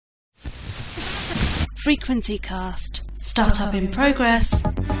Frequency Cast. Startup in progress.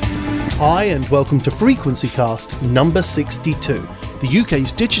 Hi and welcome to Frequency Cast number 62, the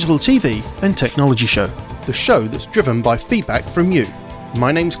UK's digital TV and technology show. The show that's driven by feedback from you.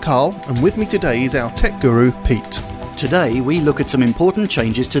 My name's Carl and with me today is our tech guru, Pete. Today we look at some important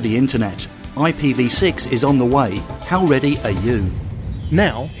changes to the internet. IPv6 is on the way. How ready are you?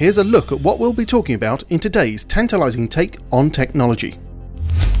 Now, here's a look at what we'll be talking about in today's tantalising take on technology.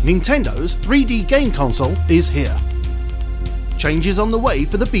 Nintendo's 3D game console is here. Changes on the way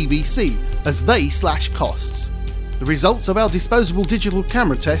for the BBC as they slash costs. The results of our disposable digital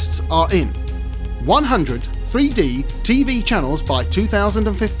camera tests are in. 100 3D TV channels by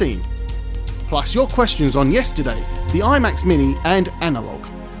 2015. Plus your questions on yesterday, the IMAX Mini and Analog.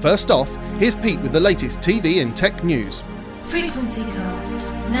 First off, here's Pete with the latest TV and tech news. Frequency Cast.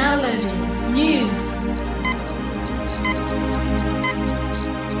 Now loading. News.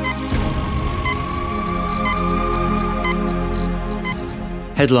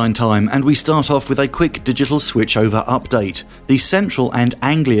 Headline time, and we start off with a quick digital switchover update. The Central and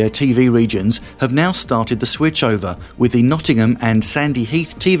Anglia TV regions have now started the switchover, with the Nottingham and Sandy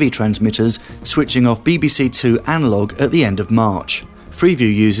Heath TV transmitters switching off BBC Two analog at the end of March.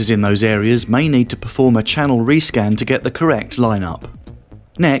 Freeview users in those areas may need to perform a channel rescan to get the correct lineup.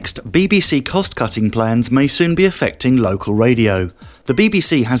 Next, BBC cost-cutting plans may soon be affecting local radio. The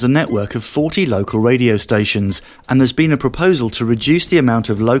BBC has a network of 40 local radio stations, and there's been a proposal to reduce the amount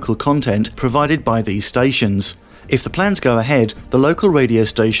of local content provided by these stations. If the plans go ahead, the local radio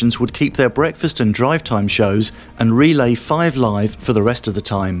stations would keep their breakfast and drive time shows and relay 5 Live for the rest of the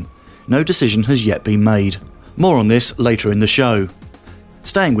time. No decision has yet been made. More on this later in the show.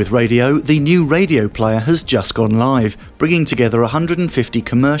 Staying with radio, the new Radio Player has just gone live, bringing together 150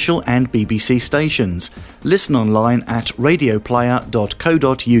 commercial and BBC stations. Listen online at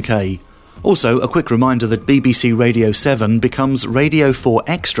radioplayer.co.uk. Also, a quick reminder that BBC Radio 7 becomes Radio 4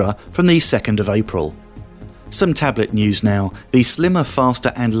 Extra from the 2nd of April. Some tablet news now. The slimmer,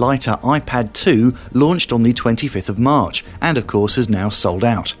 faster and lighter iPad 2 launched on the 25th of March and of course has now sold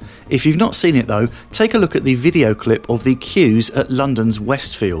out. If you've not seen it though, take a look at the video clip of the queues at London's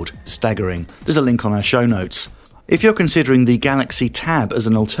Westfield. Staggering. There's a link on our show notes. If you're considering the Galaxy Tab as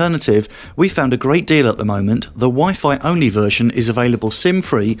an alternative, we found a great deal at the moment. The Wi-Fi only version is available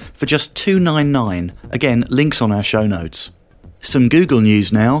SIM-free for just $299. Again, links on our show notes. Some Google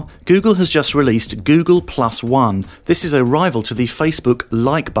news now. Google has just released Google Plus One. This is a rival to the Facebook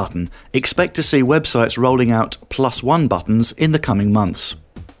Like button. Expect to see websites rolling out Plus One buttons in the coming months.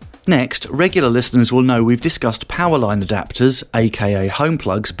 Next, regular listeners will know we've discussed powerline adapters, aka home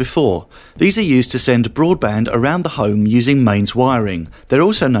plugs, before. These are used to send broadband around the home using mains wiring. They're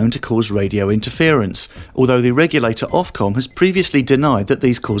also known to cause radio interference, although the regulator Ofcom has previously denied that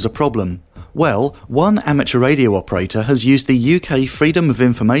these cause a problem. Well, one amateur radio operator has used the UK Freedom of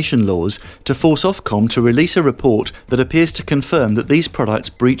Information laws to force Ofcom to release a report that appears to confirm that these products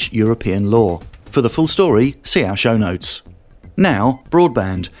breach European law. For the full story, see our show notes. Now,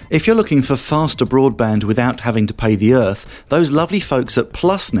 broadband. If you're looking for faster broadband without having to pay the earth, those lovely folks at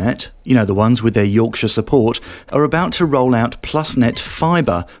PlusNet, you know the ones with their Yorkshire support, are about to roll out PlusNet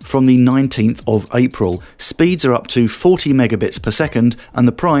Fibre from the 19th of April. Speeds are up to 40 megabits per second and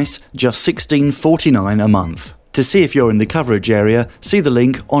the price just $16.49 a month. To see if you're in the coverage area, see the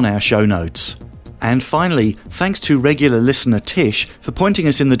link on our show notes. And finally, thanks to regular listener Tish for pointing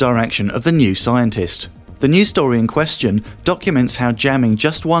us in the direction of The New Scientist. The news story in question documents how jamming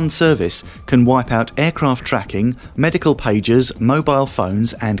just one service can wipe out aircraft tracking, medical pages, mobile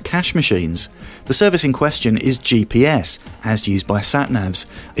phones and cash machines. The service in question is GPS, as used by satnavs.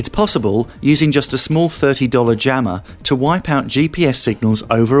 It's possible, using just a small $30 jammer, to wipe out GPS signals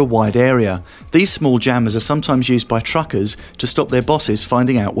over a wide area. These small jammers are sometimes used by truckers to stop their bosses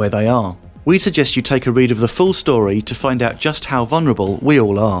finding out where they are. We'd suggest you take a read of the full story to find out just how vulnerable we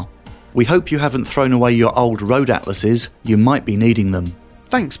all are. We hope you haven't thrown away your old road atlases. You might be needing them.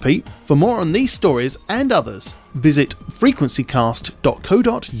 Thanks, Pete. For more on these stories and others, visit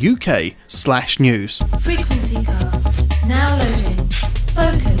frequencycast.co.uk/news. Frequencycast. Now loading.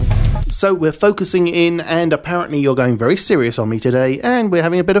 Focus. So we're focusing in, and apparently you're going very serious on me today, and we're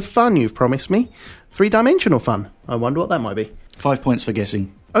having a bit of fun, you've promised me. 3-dimensional fun. I wonder what that might be. 5 points for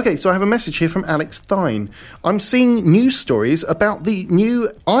guessing. Okay, so I have a message here from Alex Thine. I'm seeing news stories about the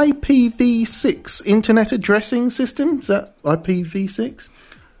new IPv6 internet addressing system. Is that IPv6?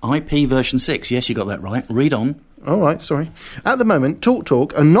 IP version 6, yes, you got that right. Read on. All right, sorry. At the moment,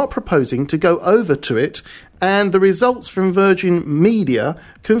 TalkTalk are not proposing to go over to it, and the results from Virgin Media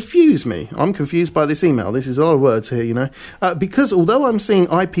confuse me. I'm confused by this email. This is a lot of words here, you know. Because although I'm seeing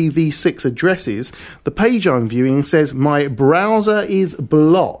IPv6 addresses, the page I'm viewing says my browser is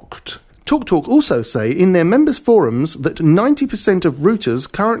blocked. TalkTalk also say in their members' forums that 90% of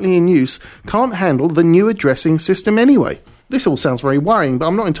routers currently in use can't handle the new addressing system anyway. This all sounds very worrying, but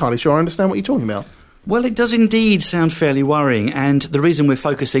I'm not entirely sure I understand what you're talking about. Well, it does indeed sound fairly worrying, and the reason we're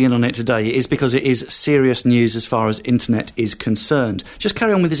focusing in on it today is because it is serious news as far as internet is concerned. Just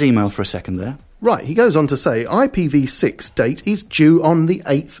carry on with his email for a second there. Right, he goes on to say IPv6 date is due on the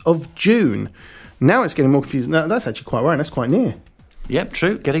 8th of June. Now it's getting more confusing. No, that's actually quite worrying. That's quite near. Yep,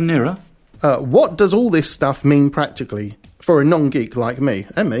 true. Getting nearer. What does all this stuff mean practically for a non-geek like me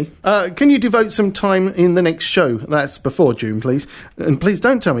and me? Can you devote some time in the next show? That's before June, please. And please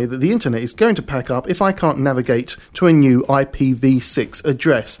don't tell me that the internet is going to pack up if I can't navigate to a new IPv6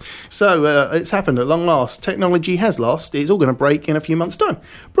 address. So it's happened at long last. Technology has lost. It's all going to break in a few months' time.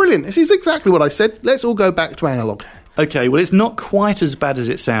 Brilliant. This is exactly what I said. Let's all go back to analog. OK, well, it's not quite as bad as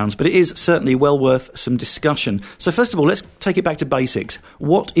it sounds, but it is certainly well worth some discussion. So first of all, let's take it back to basics.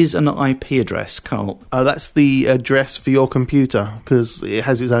 What is an IP address, Carl? That's the address for your computer, because it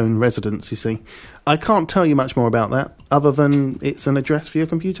has its own residence, you see. I can't tell you much more about that, other than it's an address for your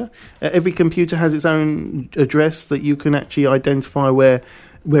computer. Every computer has its own address that you can actually identify where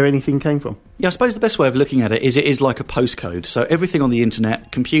anything came from. Yeah, I suppose the best way of looking at it is like a postcode. So everything on the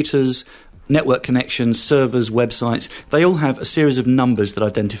internet, computers, network connections, servers, websites, they all have a series of numbers that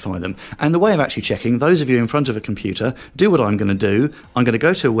identify them. And the way of actually checking, those of you in front of a computer, do what I'm going to do. I'm going to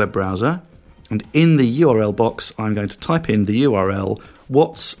go to a web browser, and in the URL box, I'm going to type in the URL,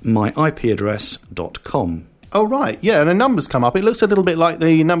 whatsmyipaddress.com. Oh, right, yeah, and a number's come up. It looks a little bit like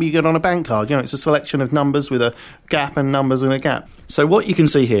the number you get on a bank card. You know, it's a selection of numbers with a gap and numbers and a gap. So what you can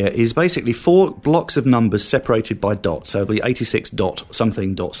see here is basically 4 blocks of numbers separated by dots. So it'll be 86 dot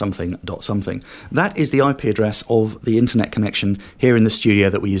something dot something dot something. That is the IP address of the internet connection here in the studio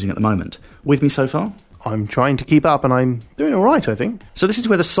that we're using at the moment. With me so far? I'm trying to keep up, and I'm doing all right, I think. So this is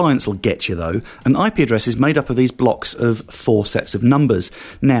where the science will get you, though. An IP address is made up of these blocks of 4 sets of numbers.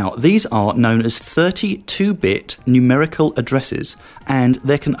 Now, these are known as 32-bit numerical addresses, and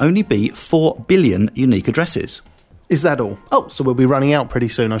there can only be 4 billion unique addresses. Is that all? Oh, so we'll be running out pretty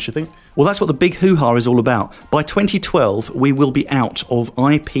soon, I should think. Well, that's what the big hoo-ha is all about. By 2012, we will be out of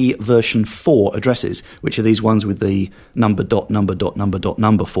IP version 4 addresses, which are these ones with the number dot number dot number dot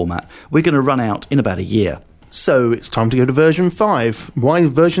number format. We're going to run out in about a year. So it's time to go to version 5. Why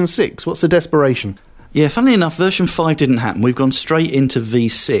version 6? What's the desperation? Yeah, funnily enough, version 5 didn't happen. We've gone straight into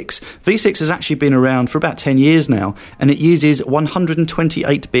V6. V6 has actually been around for about 10 years now, and it uses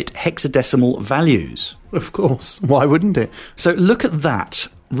 128-bit hexadecimal values. Of course. Why wouldn't it? So look at that.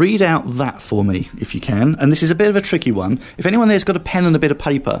 Read out that for me, if you can. And this is a bit of a tricky one. If anyone there's got a pen and a bit of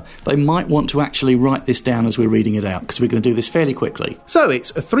paper, they might want to actually write this down as we're reading it out, because we're going to do this fairly quickly. So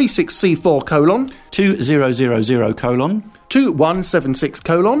it's a 36C4 colon 2000 colon 2176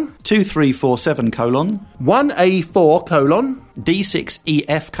 colon 2347 colon 1A4 colon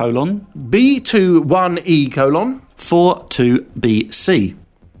D6EF colon B21E colon 42BC.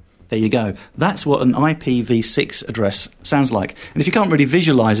 There you go. That's what an IPv6 address sounds like. And if you can't really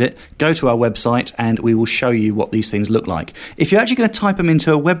visualise it, go to our website and we will show you what these things look like. If you're actually going to type them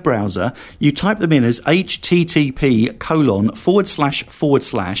into a web browser, you type them in as http://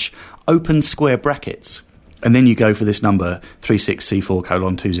 open square brackets. And then you go for this number, 36C4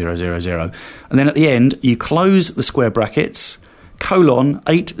 colon 2000. And then at the end, you close the square brackets, colon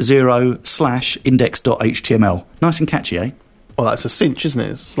 80/index.html. Nice and catchy, eh? Well, that's a cinch, isn't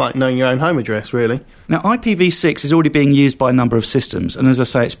it? It's like knowing your own home address, really. Now, IPv6 is already being used by a number of systems, and as I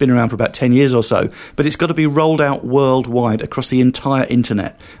say, it's been around for about 10 years or so, but it's got to be rolled out worldwide across the entire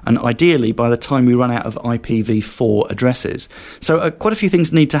internet, and ideally by the time we run out of IPv4 addresses. So quite a few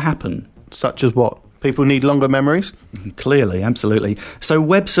things need to happen. Such as what? People need longer memories? Clearly, absolutely. So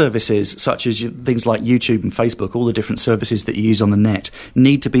web services such as things like YouTube and Facebook, all the different services that you use on the net,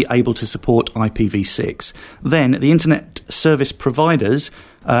 need to be able to support IPv6. Then the internet service providers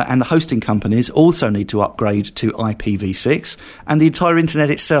and the hosting companies also need to upgrade to IPv6, and the entire internet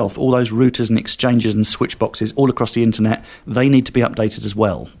itself, all those routers and exchanges and switch boxes all across the internet, they need to be updated as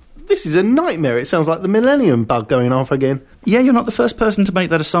well. This is a nightmare. It sounds like the Millennium Bug going off again. Yeah, you're not the first person to make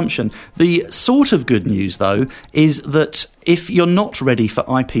that assumption. The sort of good news, though, is that if you're not ready for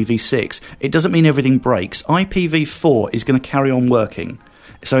IPv6, it doesn't mean everything breaks. IPv4 is going to carry on working.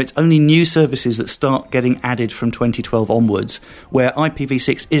 So it's only new services that start getting added from 2012 onwards, where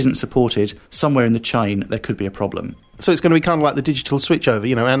IPv6 isn't supported, somewhere in the chain there could be a problem. So it's going to be kind of like the digital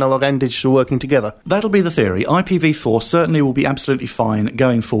switchover, analog and digital working together. That'll be the theory. IPv4 certainly will be absolutely fine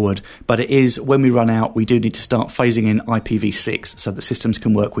going forward, but it is, when we run out, we do need to start phasing in IPv6 so that systems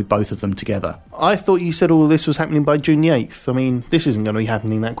can work with both of them together. I thought you said all of this was happening by June the 8th. I mean, this isn't going to be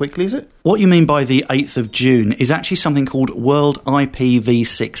happening that quickly, is it? What you mean by the 8th of June is actually something called World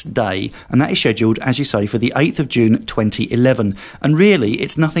IPv6 Day, and that is scheduled, as you say, for the 8th of June 2011. And really,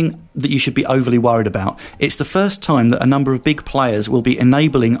 it's nothing that you should be overly worried about. It's the first time that a number of big players will be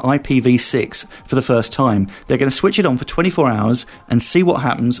enabling IPv6 for the first time. They're going to switch it on for 24 hours and see what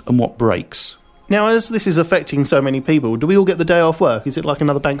happens and what breaks. Now, as this is affecting so many people, do we all get the day off work? Is it like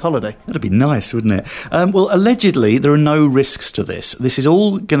another bank holiday? That'd be nice, wouldn't it? Well, allegedly, there are no risks to this. This is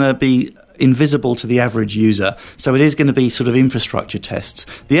all going to be invisible to the average user, so it is going to be sort of infrastructure tests.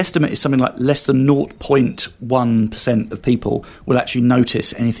 The estimate is something like less than 0.1% of people will actually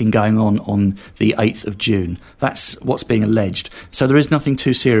notice anything going on the 8th of June. That's what's being alleged. So there is nothing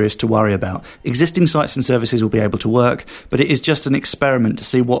too serious to worry about. Existing sites and services will be able to work, but it is just an experiment to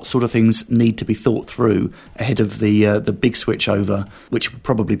see what sort of things need to be thought through ahead of the big switch over, which will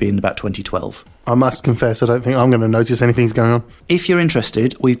probably be in about 2012. I must confess, I don't think I'm going to notice anything's going on. If you're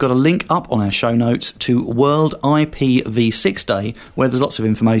interested, we've got a link up on our show notes to World IPv6 Day, where there's lots of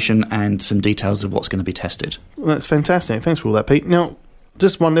information and some details of what's going to be tested. Well, that's fantastic. Thanks for all that, Pete. Now,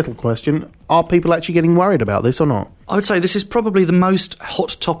 just one little question. Are people actually getting worried about this or not? I would say this is probably the most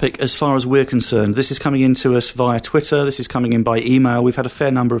hot topic as far as we're concerned. This is coming into us via Twitter. This is coming in by email. We've had a fair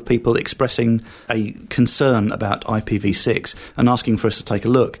number of people expressing a concern about IPv6 and asking for us to take a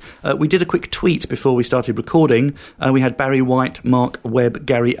look. We did a quick tweet before we started recording. We had Barry White, Mark Webb,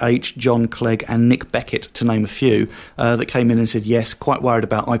 Gary H, John Clegg and Nick Beckett, to name a few, that came in and said, yes, quite worried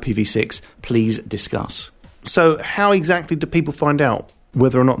about IPv6. Please discuss. So how exactly do people find out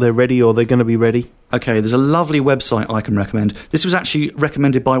whether or not they're ready or they're going to be ready? Okay, there's a lovely website I can recommend. This was actually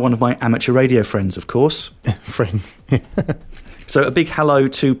recommended by one of my amateur radio friends, of course. Friends. So a big hello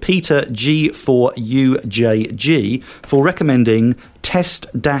to Peter G4UJG for recommending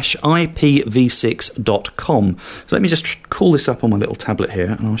test-ipv6.com. So let me just call this up on my little tablet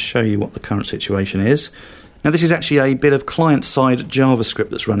here and I'll show you what the current situation is. Now, this is actually a bit of client-side JavaScript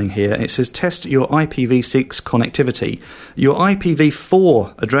that's running here. It says, test your IPv6 connectivity. Your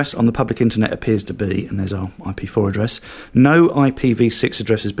IPv4 address on the public internet appears to be, and there's our IP4 address, no IPv6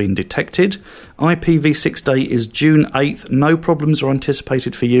 address has been detected. IPv6 day is June 8th. No problems are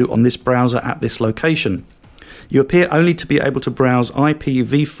anticipated for you on this browser at this location. You appear only to be able to browse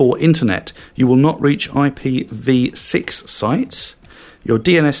IPv4 internet. You will not reach IPv6 sites. Your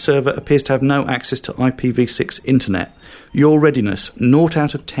DNS server appears to have no access to IPv6 internet. Your readiness, 0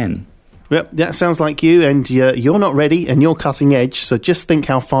 out of 10. Yep, that sounds like you, and you're not ready, and you're cutting edge, so just think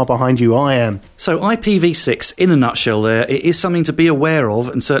how far behind you I am. So IPv6, in a nutshell there, it is something to be aware of,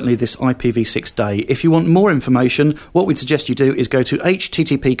 and certainly this IPv6 day. If you want more information, what we'd suggest you do is go to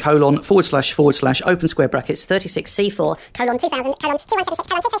http:// open square brackets 36C4 :2000 close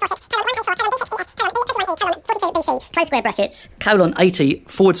square brackets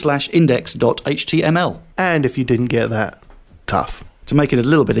 :80/index.html. And if you didn't get that, tough. To make it a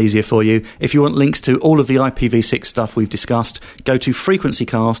little bit easier for you, if you want links to all of the IPv6 stuff we've discussed, go to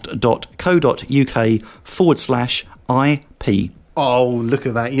frequencycast.co.uk/IP. Oh, look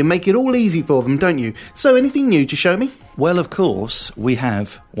at that. You make it all easy for them, don't you? So anything new to show me? Well, of course, we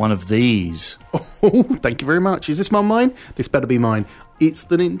have one of these. Oh, thank you very much. Is this mine? This better be mine. It's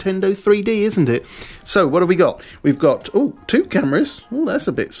the Nintendo 3D, isn't it? So, what have we got? We've got, two cameras. Oh, that's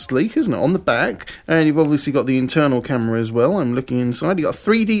a bit sleek, isn't it? On the back. And you've obviously got the internal camera as well. I'm looking inside. You've got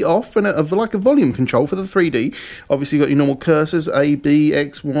 3D off and like a volume control for the 3D. Obviously, you've got your normal cursors, A, B,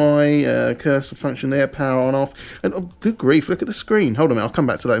 X, Y, cursor function there, power on, off. And, oh, good grief, look at the screen. Hold on a minute, I'll come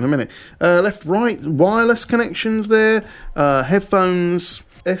back to that in a minute. Left, right, wireless connections there, headphones,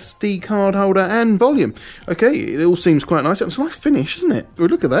 SD card holder and volume. Okay, it all seems quite nice. It's a nice finish, isn't it? Oh,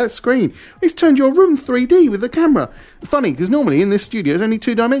 look at that screen. It's turned your room 3D with the camera. It's funny because normally in this studio it's only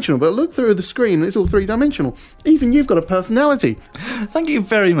 2-dimensional, but look through the screen and it's all 3-dimensional. Even you've got a personality. Thank you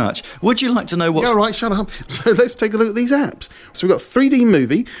very much. Would you like to know what's... Yeah, all right, shut up. So let's take a look at these apps. So we've got 3D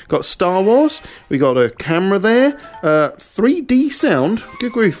movie, got Star Wars, we got a camera there, 3D sound.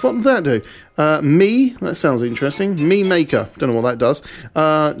 Good grief, what did that do? Me, that sounds interesting. Me Maker, don't know what that does.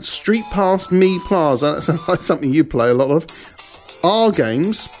 Street Pass Me Plaza, that sounds like something you play a lot of. R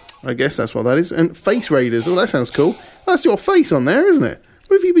Games, I guess that's what that is. And Face Raiders, oh, that sounds cool. That's your face on there, isn't it?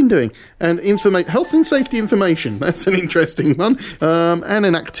 What have you been doing? And health and safety information. That's an interesting one. And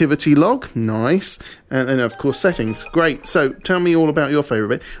an activity log. Nice. And then, of course, settings. Great. So tell me all about your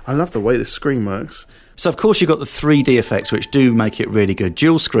favourite bit. I love the way the screen works. So, of course, you've got the 3D effects, which do make it really good.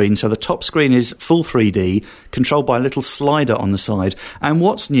 Dual screen, so the top screen is full 3D, controlled by a little slider on the side. And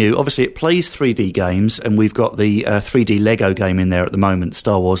what's new, obviously, it plays 3D games, and we've got the 3D Lego game in there at the moment,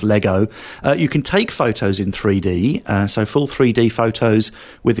 Star Wars Lego. You can take photos in 3D, so full 3D photos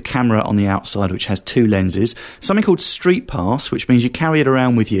with the camera on the outside, which has 2 lenses. Something called Street Pass, which means you carry it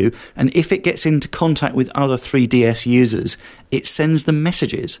around with you, and if it gets into contact with other 3DS users, it sends them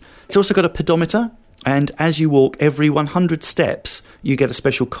messages. It's also got a pedometer. And as you walk every 100 steps, you get a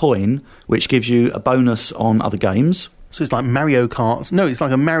special coin, which gives you a bonus on other games. So it's like Mario Kart. No, it's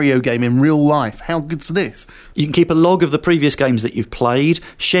like a Mario game in real life. How good's this? You can keep a log of the previous games that you've played,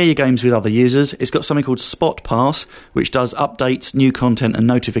 share your games with other users. It's got something called Spot Pass, which does updates, new content and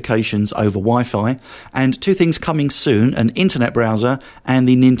notifications over Wi-Fi. And 2 things coming soon, an internet browser and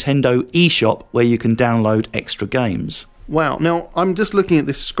the Nintendo eShop, where you can download extra games. Wow. Now, I'm just looking at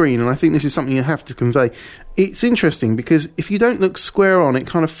this screen, and I think this is something you have to convey. It's interesting because if you don't look square on, it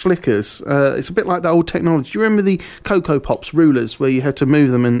kind of flickers. It's a bit like that old technology. Do you remember the Cocoa Pops rulers where you had to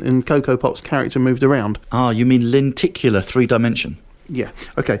move them and Cocoa Pops' character moved around? Ah, you mean lenticular 3-dimension? Yeah,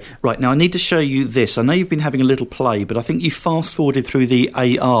 okay. Right, now I need to show you this. I know you've been having a little play, but I think you fast-forwarded through the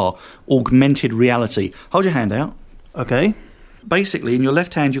AR, augmented reality. Hold your hand out. Okay. Basically, in your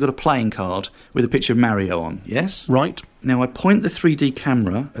left hand, you've got a playing card with a picture of Mario on, yes? Right. Now, I point the 3D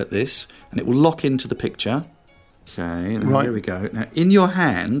camera at this, and it will lock into the picture. Okay, right. There we go. Now, in your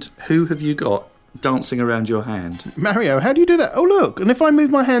hand, who have you got dancing around your hand? Mario, how do you do that? Oh, look, and if I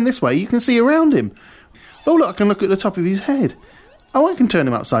move my hand this way, you can see around him. Oh, look, I can look at the top of his head. Oh, I can turn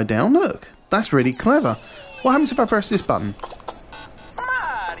him upside down, look. That's really clever. What happens if I press this button?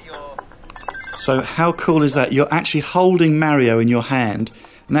 So how cool is that? You're actually holding Mario in your hand,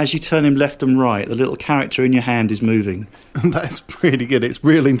 and as you turn him left and right, the little character in your hand is moving. That's really good. It's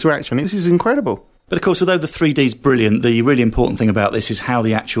real interaction. This is incredible. But of course, although the 3D's brilliant, the really important thing about this is how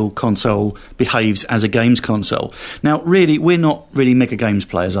the actual console behaves as a games console. Now, really, we're not really mega games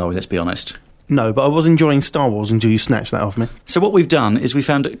players, are we? Let's be honest. No, but I was enjoying Star Wars until you snatched that off me. So what we've done is we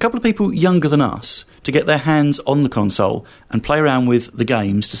found a couple of people younger than us to get their hands on the console and play around with the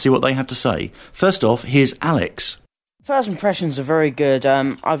games to see what they have to say. First off, here's Alex. First impressions are very good.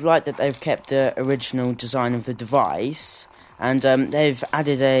 I've liked that they've kept the original design of the device, and they've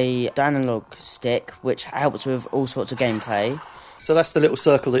added a analog stick, which helps with all sorts of gameplay. So that's the little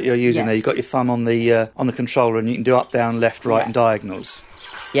circle that you're using Yes. there. You've got your thumb on the controller, and you can do up, down, left, right, and diagonals.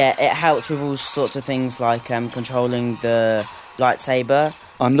 Yeah, it helps with all sorts of things like controlling the lightsaber.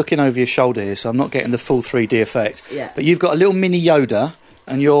 I'm looking over your shoulder here, so I'm not getting the full 3D effect. Yeah. But you've got a little mini Yoda,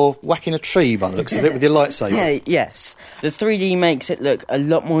 and you're whacking a tree by the looks of it with your lightsaber. Yeah, yes. The 3D makes it look a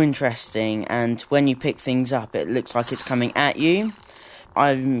lot more interesting, and when you pick things up, it looks like it's coming at you.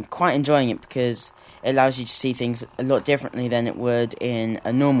 I'm quite enjoying it because it allows you to see things a lot differently than it would in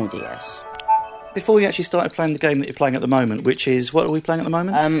a normal DS. Before you actually started playing the game that you're playing at the moment, which is, what are we playing at the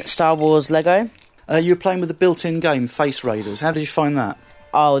moment? Star Wars Lego. You were playing with the built-in game, Face Raiders. How did you find that?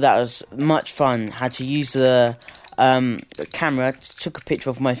 Oh, that was much fun. Had to use the camera, took a picture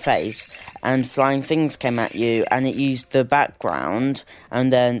of my face, and flying things came at you, and it used the background,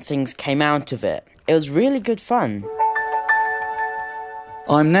 and then things came out of it. It was really good fun.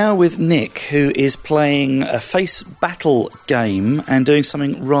 I'm now with Nick, who is playing a face battle game and doing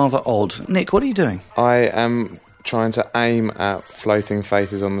something rather odd. Nick, what are you doing? I am trying to aim at floating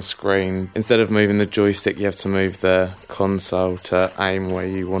faces on the screen. Instead of moving the joystick, you have to move the console to aim where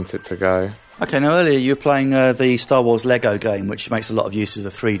you want it to go. Okay, now earlier you were playing the Star Wars Lego game, which makes a lot of use of the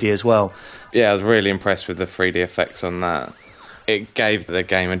 3D as well. Yeah, I was really impressed with the 3D effects on that. It gave the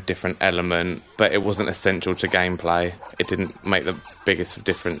game a different element, but it wasn't essential to gameplay. It didn't make the biggest of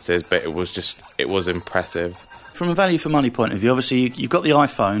differences, but it was impressive. From a value for money point of view, obviously you've got the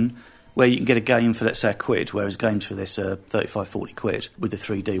iPhone, where you can get a game for, let's say, £1, whereas games for this are 35-40 quid with the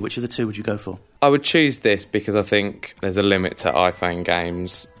 3D. Which of the two would you go for? I would choose this because I think there's a limit to iPhone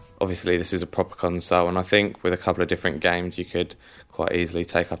games. Obviously, this is a proper console, and I think with a couple of different games, you could quite easily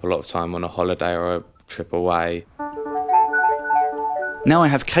take up a lot of time on a holiday or a trip away. Now I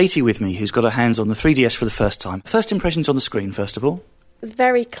have Katie with me, who's got her hands on the 3DS for the first time. First impressions on the screen, first of all? It's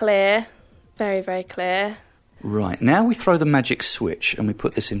very clear. Very, very clear. Right, now we throw the magic switch and we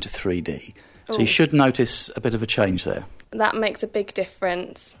put this into 3D. So you should notice a bit of a change there. That makes a big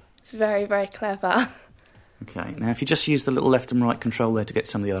difference. It's very, very clever. Okay, now if you just use the little left and right control there to get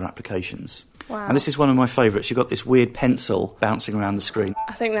some of the other applications. Wow. And this is one of my favourites. You've got this weird pencil bouncing around the screen.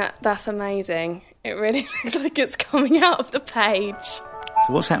 I think that's amazing. It really looks like it's coming out of the page.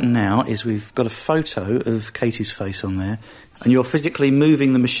 So what's happened now is we've got a photo of Katie's face on there, and you're physically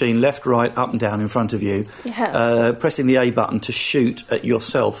moving the machine left, right, up and down in front of you, pressing the A button to shoot at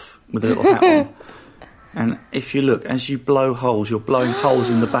yourself with a little hat on. And if you look, as you blow holes, you're blowing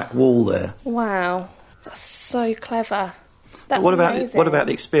holes in the back wall there. Wow, that's so clever. That's what amazing. about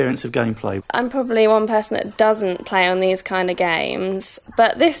the experience of gameplay? I'm probably one person that doesn't play on these kind of games,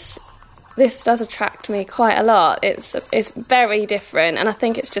 but this does attract me quite a lot. It's very different, and I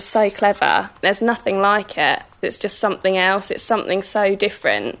think it's just so clever. There's nothing like it. It's just something else. It's something so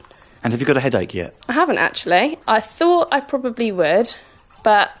different. And have you got a headache yet? I haven't, actually. I thought I probably would,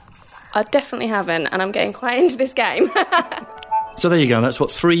 but I definitely haven't, and I'm getting quite into this game. So there you go, that's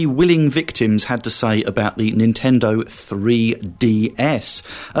what 3 willing victims had to say about the Nintendo 3DS.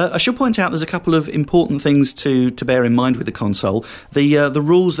 I should point out there's a couple of important things to bear in mind with the console. The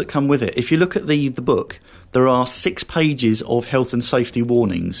rules that come with it. If you look at the book, there are 6 pages of health and safety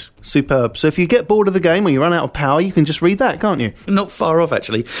warnings. Superb. So if you get bored of the game or you run out of power, you can just read that, can't you? Not far off,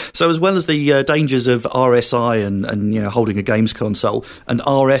 actually. So as well as the dangers of RSI and holding a games console, and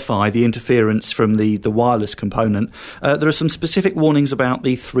RFI, the interference from the wireless component, there are some specific warnings about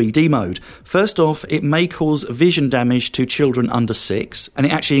the 3D mode. First off, it may cause vision damage to children under 6, and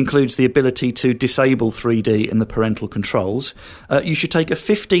it actually includes the ability to disable 3D in the parental controls. You should take a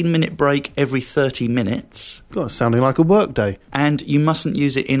 15-minute break every 30 minutes. God, sounding like a work day. And you mustn't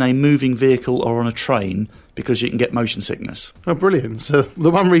use it in a moving vehicle or on a train because you can get motion sickness. Oh, brilliant. So the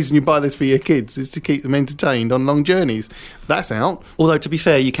one reason you buy this for your kids is to keep them entertained on long journeys. That's out. Although, to be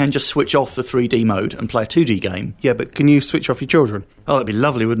fair, you can just switch off the 3D mode and play a 2D game. Yeah, but can you switch off your children? Oh, that'd be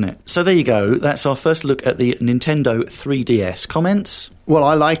lovely, wouldn't it? So there you go. That's our first look at the Nintendo 3DS. Comments? Well,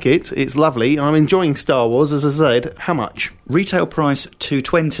 I like it. It's lovely. I'm enjoying Star Wars, as I said. How much? Retail price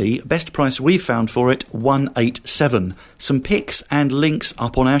 $220. Best price we've found for it $187. Some pics and links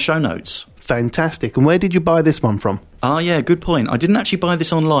up on our show notes. Fantastic. And where did you buy this one from? Ah, yeah, good point. I didn't actually buy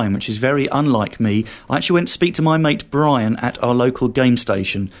this online, which is very unlike me. I actually went to speak to my mate Brian at our local game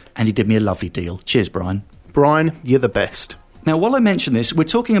station, and he did me a lovely deal. Cheers, Brian. Brian, you're the best. Now, while I mention this, we're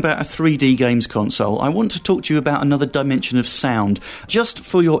talking about a 3D games console. I want to talk to you about another dimension of sound. Just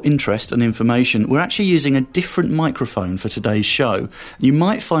for your interest and information, we're actually using a different microphone for today's show. You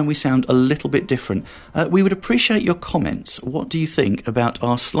might find we sound a little bit different. We would appreciate your comments. What do you think about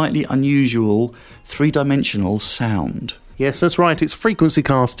our slightly unusual 3-dimensional sound? Yes, that's right. It's Frequency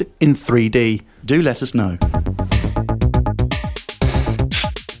Cast in 3D. Do let us know.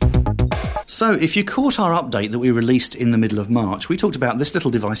 So, if you caught our update that we released in the middle of March, we talked about this little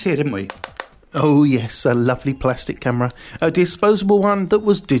device here, didn't we? Oh, yes, a lovely plastic camera. A disposable one that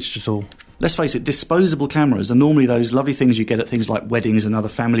was digital. Let's face it, disposable cameras are normally those lovely things you get at things like weddings and other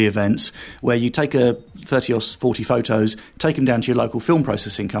family events, where you take 30 or 40 photos, take them down to your local film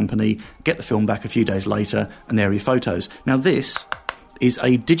processing company, get the film back a few days later, and there are your photos. Now, this is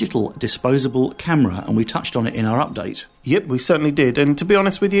a digital disposable camera, and we touched on it in our update. Yep, we certainly did. And to be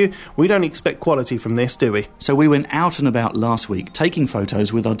honest with you, we don't expect quality from this, do we? So we went out and about last week taking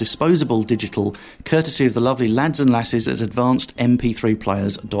photos with our disposable digital, courtesy of the lovely lads and lasses at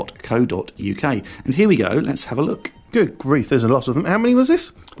advancedmp3players.co.uk. And here we go, let's have a look. Good grief, there's a lot of them. How many was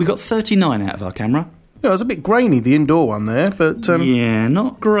this? We got 39 out of our camera. Yeah, it was a bit grainy, the indoor one there, but... Yeah,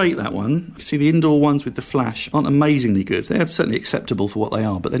 not great, that one. You see, the indoor ones with the flash aren't amazingly good. They're certainly acceptable for what they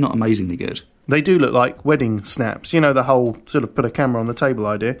are, but they're not amazingly good. They do look like wedding snaps. You know, the whole sort of put a camera on the table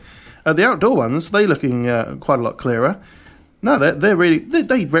idea. The outdoor ones, they're looking quite a lot clearer. No, they're really...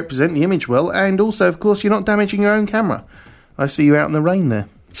 They represent the image well, and also, of course, you're not damaging your own camera. I see you out in the rain there.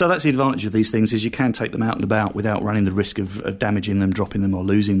 So that's the advantage of these things, is you can take them out and about without running the risk of damaging them, dropping them or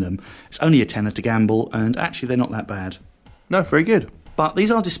losing them. It's only a tenner to gamble, and actually they're not that bad. No, very good. But these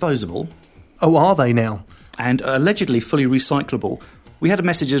are disposable. Oh, are they now? And allegedly fully recyclable. We had a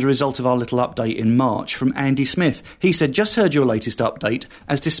message as a result of our little update in March from Andy Smith. He said, just heard your latest update.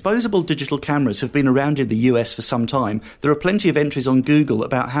 As disposable digital cameras have been around in the US for some time, there are plenty of entries on Google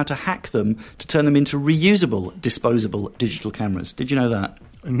about how to hack them to turn them into reusable disposable digital cameras. Did you know that?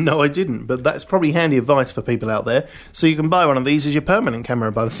 No, I didn't, but that's probably handy advice for people out there. So you can buy one of these as your permanent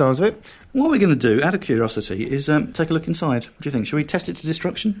camera by the sounds of it. What we're going to do, out of curiosity, is take a look inside. What do you think? Shall we test it to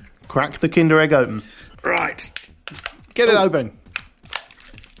destruction? Crack the Kinder Egg open. Right. Get it open.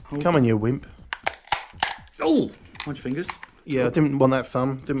 Come on, you wimp. Oh! Mind your fingers. Yeah, I didn't want that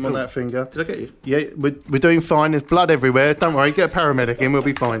thumb. Didn't want that finger. Did I get you? Yeah, we're doing fine. There's blood everywhere. Don't worry, get a paramedic in. We'll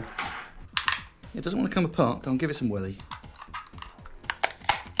be fine. It doesn't want to come apart. Go on, give it some welly.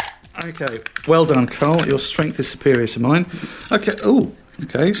 Okay, well done, Carl. Your strength is superior to mine. Okay,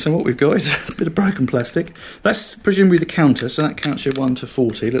 okay, so what we've got is a bit of broken plastic. That's presumably the counter, so that counts your 1 to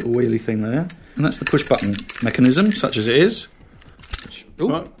 40, little wheelie thing there. And that's the push-button mechanism, such as it is.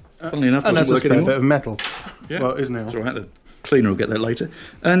 Funnily enough, and doesn't that's a work spare anymore. bit of metal. Yeah. Well, it is now. That's all right, the cleaner will get that later.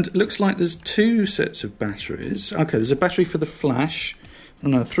 And it looks like there's 2 sets of batteries. Okay, there's a battery for the flash. Oh,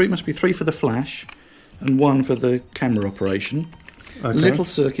 no, 3 must be 3 for the flash and 1 for the camera operation. Okay. Little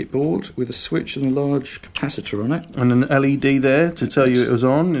circuit board with a switch and a large capacitor on it. And an LED there to tell you it was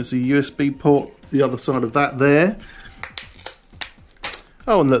on. There's a USB port the other side of that there.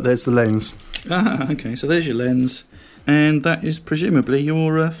 Oh, and look, there's the lens. Ah, okay, so there's your lens. And that is presumably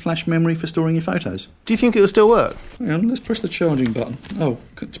your flash memory for storing your photos. Do you think it will still work? Hang on, let's push the charging button. Oh,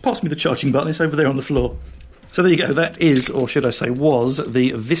 pass me the charging button, it's over there on the floor. So there you go, that is, or should I say was,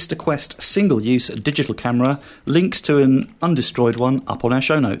 the VistaQuest single-use digital camera. Links to an undestroyed one up on our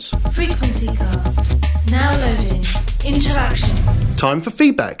show notes. Frequency Cast. Now loading. Interaction. Time for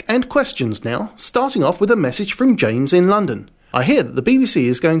feedback and questions now, starting off with a message from James in London. I hear that the BBC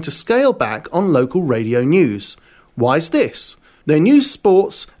is going to scale back on local radio news. Why is this? Their news,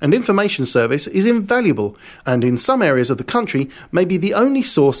 sports and information service is invaluable and in some areas of the country may be the only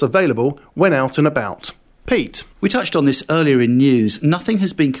source available when out and about. Pete. We touched on this earlier in news. Nothing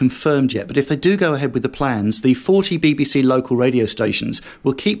has been confirmed yet, but if they do go ahead with the plans, the 40 BBC local radio stations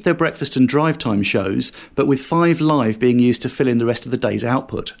will keep their breakfast and drive time shows, but with 5 live being used to fill in the rest of the day's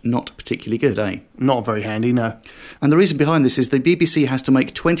output. Not particularly good, eh? Not very handy, no. And the reason behind this is the BBC has to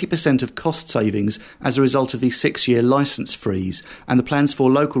make 20% of cost savings as a result of the 6-year licence freeze, and the plans for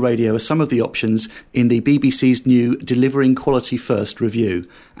local radio are some of the options in the BBC's new Delivering Quality First review.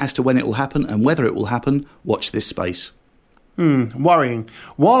 As to when it will happen and whether it will happen, watch this space. Worrying.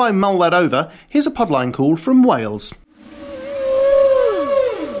 While I mull that over, here's a podline call from Wales.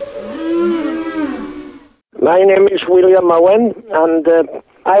 My name is William Owen, and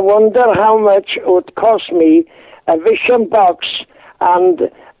I wonder how much it would cost me a Vision Box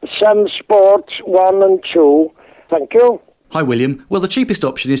and some Sports 1 and 2. Thank you. Hi William. Well, the cheapest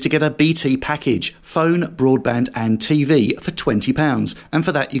option is to get a BT package, phone, broadband and TV for £20, and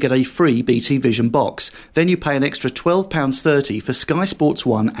for that you get a free BT Vision box. Then you pay an extra £12.30 for Sky Sports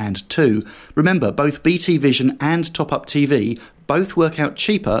 1 and 2. Remember, both BT Vision and Top Up TV both work out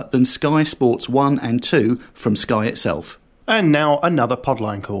cheaper than Sky Sports 1 and 2 from Sky itself. And now another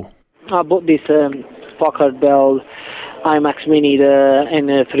podline call. I bought this Packard Bell IMAX Mini, the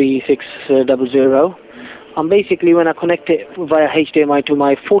N3600. And basically, when I connect it via HDMI to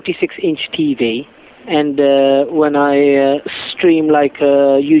my 46-inch TV, and when I stream like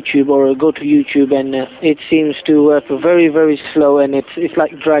YouTube or go to YouTube, and it seems to work very, very slow, and it's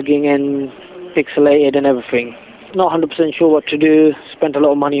like dragging and pixelated and everything. Not 100% sure what to do. Spent a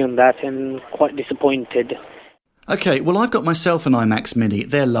lot of money on that, and quite disappointed. OK, well, I've got myself an IMAX Mini.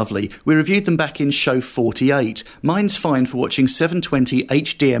 They're lovely. We reviewed them back in show 48. Mine's fine for watching 720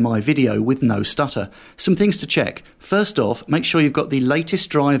 HDMI video with no stutter. Some things to check. First off, make sure you've got the latest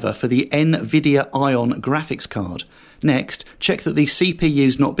driver for the NVIDIA Ion graphics card. Next, check that the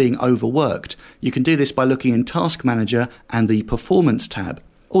CPU's not being overworked. You can do this by looking in Task Manager and the Performance tab.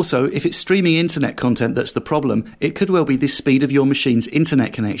 Also, if it's streaming internet content that's the problem, it could well be the speed of your machine's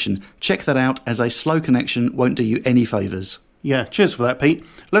internet connection. Check that out, as a slow connection won't do you any favours. Yeah, cheers for that, Pete.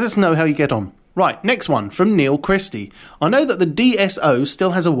 Let us know how you get on. Right, next one from Neil Christie. I know that the DSO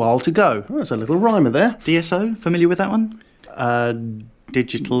still has a while to go. Oh, there's a little rhymer there. DSO, familiar with that one?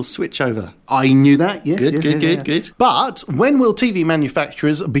 Digital switchover. I knew that, yes. Good. But when will TV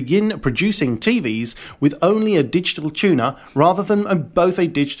manufacturers begin producing TVs with only a digital tuner rather than both a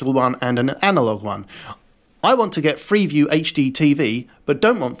digital one and an analogue one? I want to get Freeview HD TV, but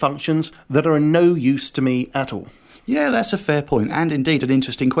don't want functions that are of no use to me at all. Yeah, that's a fair point, and indeed an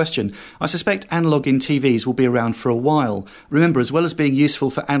interesting question. I suspect analogue in TVs will be around for a while. Remember, as well as being useful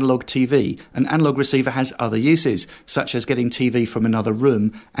for analogue TV, an analogue receiver has other uses, such as getting TV from another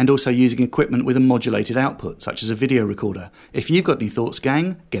room, and also using equipment with a modulated output, such as a video recorder. If you've got any thoughts,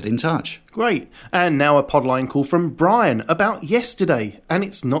 gang, get in touch. Great. And now a podline call from Brian about Yesterday, and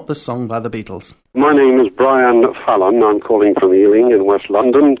it's not the song by the Beatles. My name is Brian Fallon. I'm calling from Ealing in West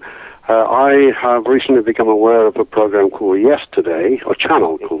London. I have recently become aware of a program called Yesterday, or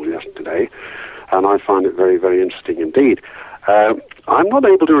channel called Yesterday, and I find it very, very interesting indeed. I'm not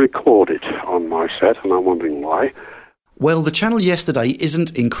able to record it on my set, and I'm wondering why. Well, the channel yesterday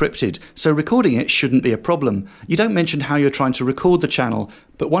isn't encrypted, so recording it shouldn't be a problem. You don't mention how you're trying to record the channel,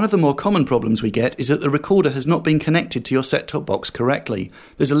 but one of the more common problems we get is that the recorder has not been connected to your set-top box correctly.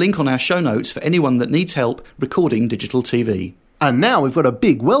 There's a link on our show notes for anyone that needs help recording digital TV. And now we've got a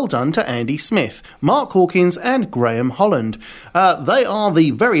big well done to Andy Smith, Mark Hawkins and Graham Holland. They are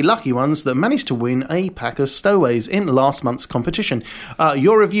the very lucky ones that managed to win a pack of stowaways in last month's competition.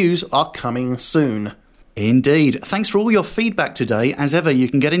 Your reviews are coming soon. Indeed. Thanks for all your feedback today. As ever, you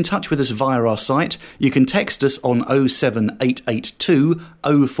can get in touch with us via our site. You can text us on 07882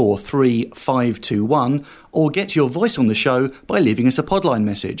 043 521 or get your voice on the show by leaving us a podline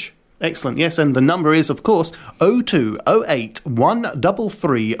message. Excellent, yes, and the number is, of course, 0208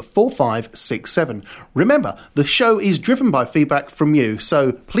 133 4567. Remember, the show is driven by feedback from you,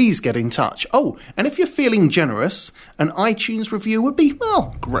 so please get in touch. Oh, and if you're feeling generous, an iTunes review would be,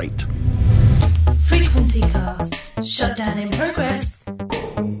 well, great. Frequency Cast. Shutdown in progress.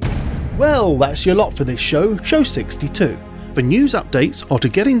 Well, that's your lot for this show, show 62. For news updates or to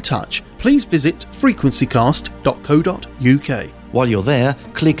get in touch, please visit frequencycast.co.uk. While you're there,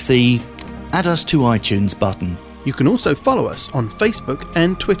 click the Add Us to iTunes button. You can also follow us on Facebook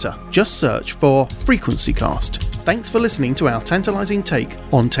and Twitter. Just search for Frequency Cast. Thanks for listening to our tantalising take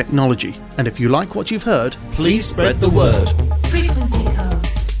on technology. And if you like what you've heard, please spread the word. Frequency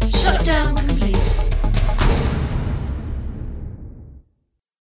Cast. Shutdown